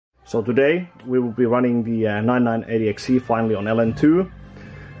So today we will be running the 9980XE finally on LN2.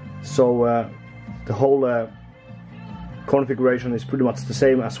 So the whole configuration is pretty much the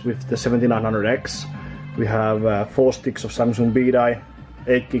same as with the 7900X. We have 4 sticks of Samsung B-die,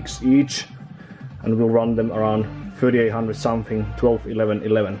 8 gigs each, and we'll run them around 3800 something, 12, 11,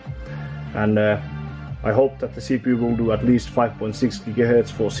 11. And I hope that the CPU will do at least 5.6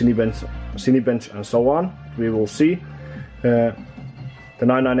 GHz for Cinebench and so on. We will see. The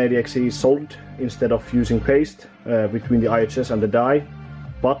 9980XE is soldered instead of using paste between the IHS and the die,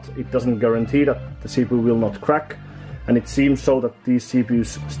 but it doesn't guarantee that the CPU will not crack, and it seems so that these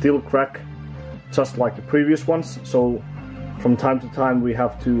CPUs still crack just like the previous ones. So from time to time we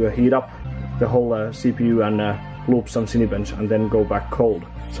have to heat up the whole CPU and loop some Cinebench and then go back cold.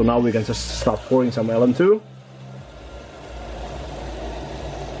 So now we can just start pouring some LN2.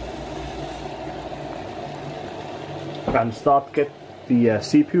 And start get the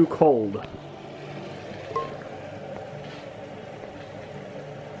CPU cold.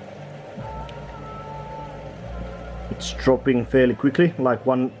 It's dropping fairly quickly, like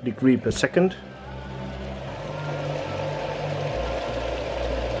 1 degree per second.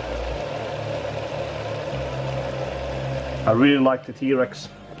 I really like the T-Rex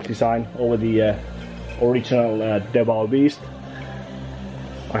design over the original Debao Beast.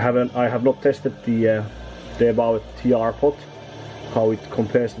 I have not tested the Debao TR pot, how it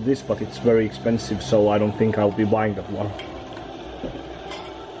compares to this, but it's very expensive, so I don't think I'll be buying that one.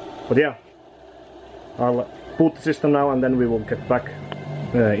 But yeah, I'll boot the system now and then we will get back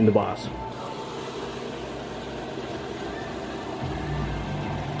in the bars.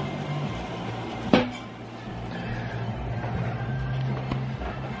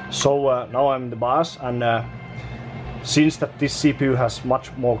 So now I'm in the bars, and since that this CPU has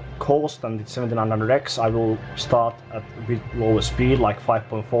much more cores than the 7900X, I will start at a bit lower speed, like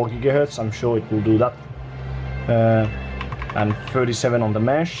 5.4 GHz. I'm sure it will do that. And 37 on the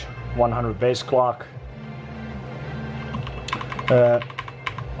mesh, 100 base clock.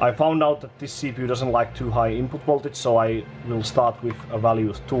 I found out that this CPU doesn't like too high input voltage, so I will start with a value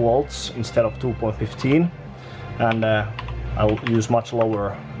of 2 volts instead of 2.15, and I'll use much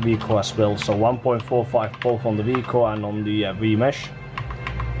lower VCO as well, so 1.45 both on the VCO and on the V-mesh.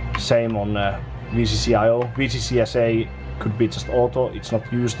 Same on VCC-IO. VCC-SA could be just auto, it's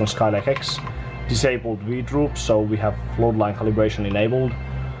not used on Skylake-X. Disabled V-droop, so we have load line calibration enabled.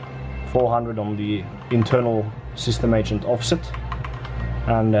 400 on the internal system agent offset.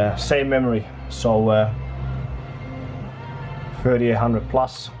 And same memory, so 3800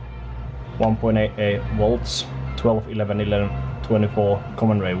 plus 1.88 volts. 12, 11, 11, 24,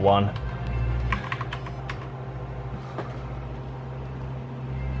 common ray 1.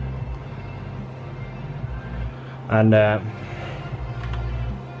 And now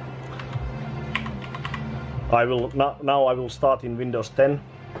I will start in Windows 10,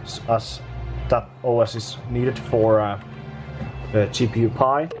 as that OS is needed for GPU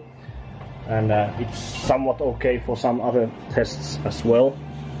Pi, and it's somewhat okay for some other tests as well.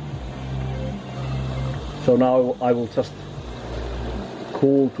 So now I will just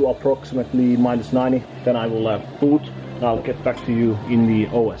cool to approximately -90, then I will boot, and I'll get back to you in the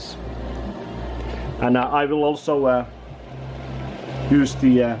OS. And I will also use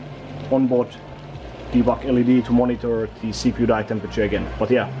the onboard debug LED to monitor the CPU die temperature again, but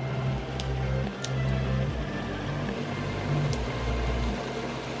yeah.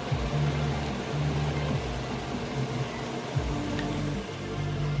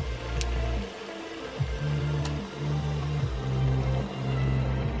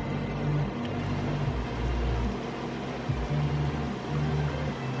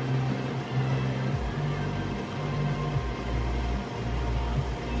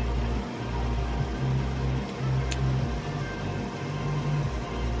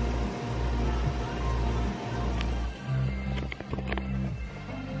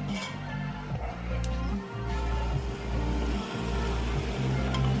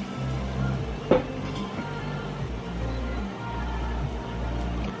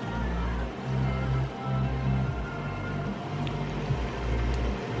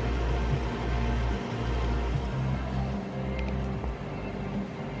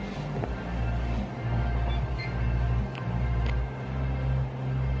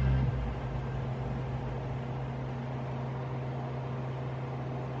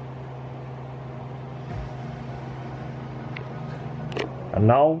 And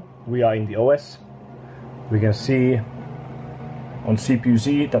now we are in the OS. We can see on CPU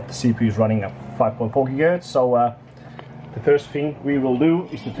Z that the CPU is running at 5.4 GHz. So the first thing we will do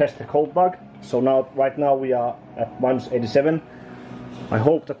is to test the cold bug. So now, right now we are at -87. I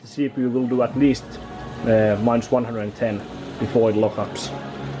hope that the CPU will do at least minus 110 before it lockups.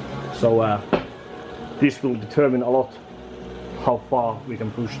 So this will determine a lot how far we can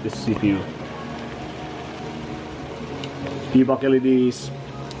push this CPU. Debug LEDs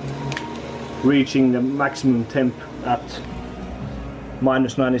reaching the maximum temp at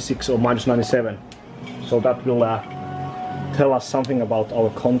minus 96 or minus 97. So that will tell us something about our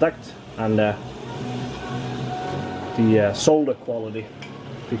contact and the solder quality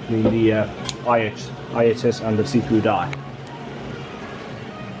between the IHS and the CPU die.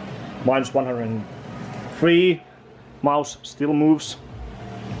 Minus 103, mouse still moves.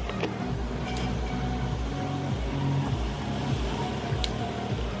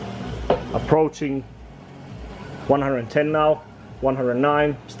 Approaching 110 now,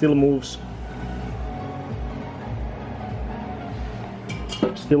 109, still moves.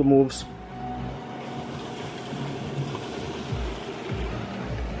 Still moves.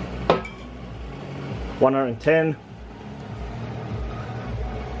 $110,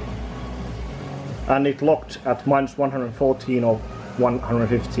 and it locked at minus 114 or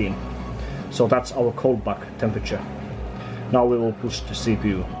 115. So that's our cold back temperature. Now we will push the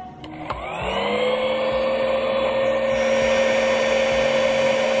CPU.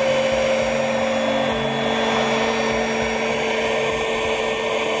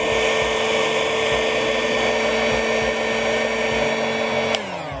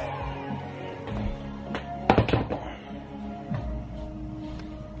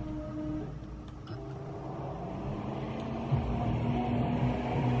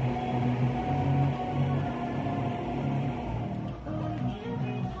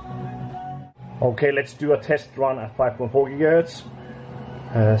 Okay, let's do a test run at 5.4 GHz.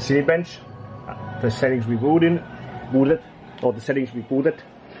 Cinebench, the settings we booted, or the settings we booted.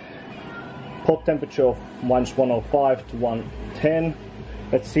 Hot temperature of minus 105 to 110.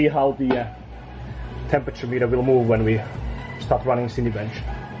 Let's see how the temperature meter will move when we start running Cinebench.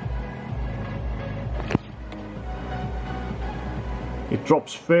 It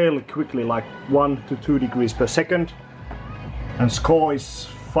drops fairly quickly, like 1 to 2 degrees per second, and score is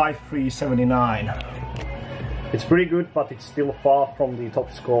 5379. It's pretty good, but it's still far from the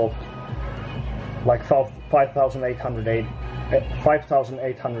top score of like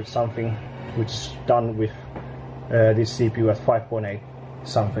 5,800 something, which is done with this CPU at 5.8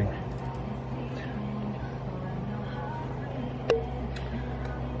 something.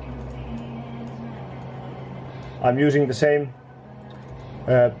 I'm using the same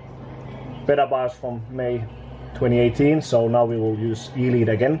beta BIOS from May 2018, so now we will use easilly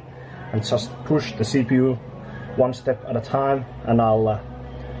again and just push the CPU one step at a time, and I'll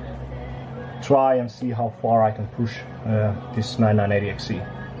try and see how far I can push this 9980XE.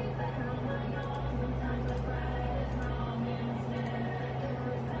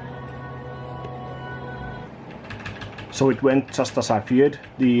 So it went just as I feared.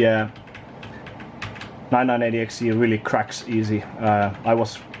 The 9980XE really cracks easy. I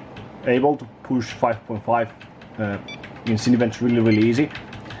was able to push 5.5 in Cinebench really easy,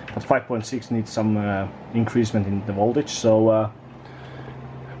 but 5.6 needs some increasement in the voltage. So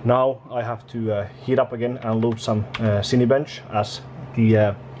now I have to heat up again and loop some Cinebench, as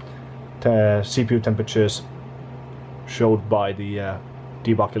the CPU temperatures showed by the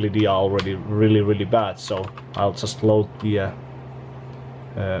debug LED are already really bad. So I'll just load the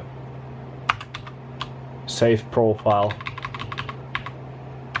safe profile,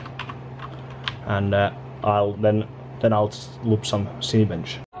 and I'll just loop some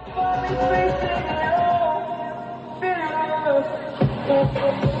Cinebench.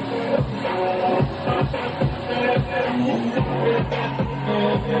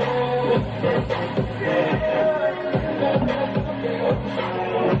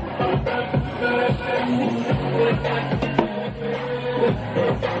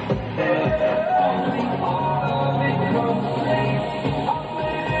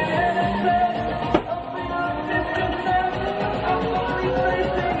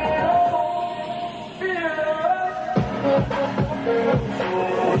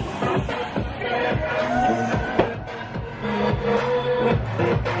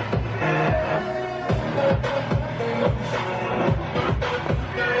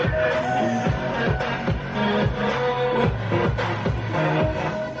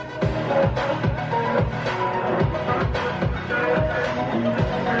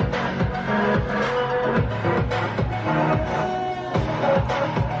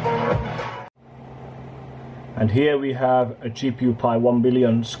 And here we have a GPU Pi 1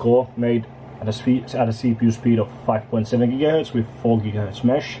 billion score made at a CPU speed of 5.7 GHz with 4 GHz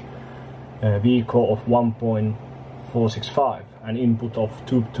mesh, V core of 1.465. an input of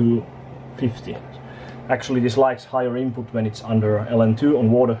 250. Actually this likes higher input when it's under LN2.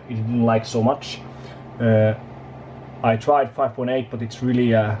 On water it didn't like so much. I tried 5.8, but it's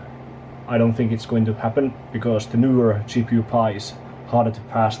really I don't think it's going to happen because the newer GPU Pi is harder to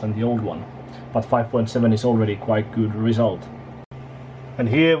pass than the old one. But 5.7 is already quite good result. And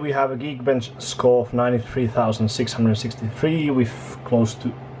here we have a Geekbench score of 93,663 with close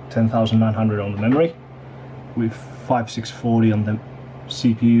to 10,900 on the memory, with 5640 on the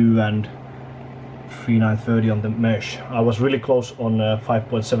CPU and 3930 on the mesh. I was really close on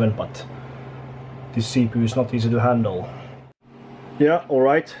 5.7, but this CPU is not easy to handle. Yeah,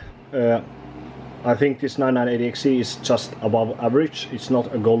 alright. I think this 9980XE is just above average. It's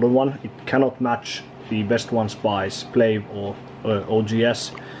not a golden one. It cannot match the best ones by Splave or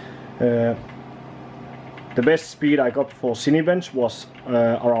OGS. The best speed I got for Cinebench was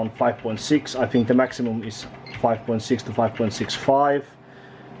around 5.6. I think the maximum is 5.6 to 5.65.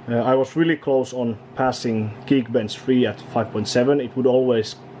 I was really close on passing Geekbench 3 at 5.7. It would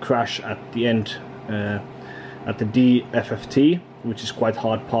always crash at the end at the DFFT, which is quite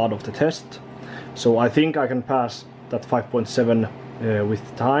hard part of the test. So I think I can pass that 5.7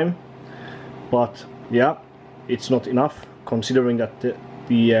 with time, but yeah, it's not enough considering that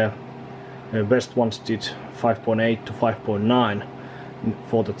the best ones did 5.8 to 5.9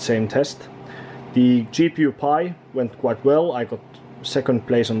 for that same test. The GPU Pi went quite well. I got second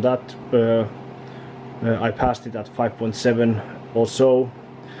place on that. I passed it at 5.7 or so,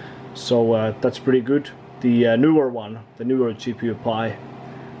 so that's pretty good. The newer one, the newer GPU Pi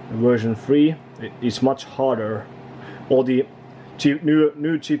version 3, is much harder, or the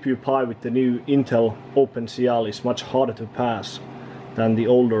new GPU Pi with the new Intel OpenCL is much harder to pass than the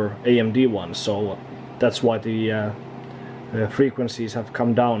older AMD one, so that's why the frequencies have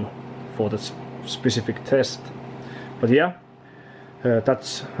come down for the specific test. But yeah,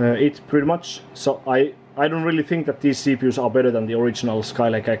 that's it pretty much. So I don't really think that these CPUs are better than the original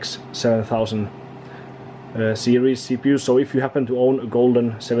Skylake-X 7000 series CPU. So if you happen to own a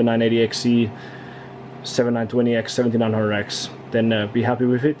golden 7980XE, 7920X, 7900X, then be happy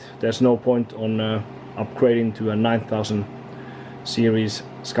with it. There's no point on upgrading to a 9000 series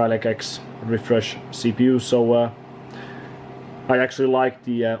Skylake-X refresh CPU. So I actually like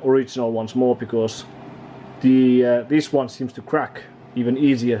the original ones more because this one seems to crack even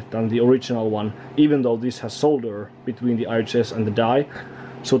easier than the original one, even though this has solder between the IHS and the die.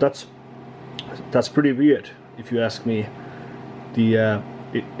 So that's pretty weird if you ask me.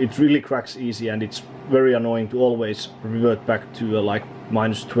 It really cracks easy, and it's very annoying to always revert back to like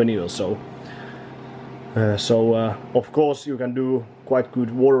 -20 or so. Of course you can do quite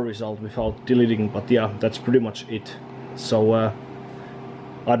good water result without deleting, but yeah, that's pretty much it. So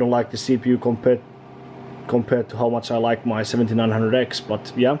I don't like the CPU compared to how much I like my 7900X,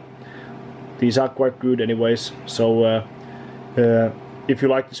 but yeah, these are quite good anyways. So if you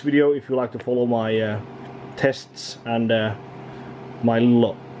like this video, if you like to follow my tests and my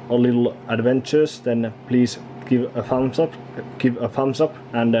little adventures, then please give a thumbs up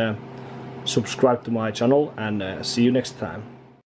and subscribe to my channel, and see you next time.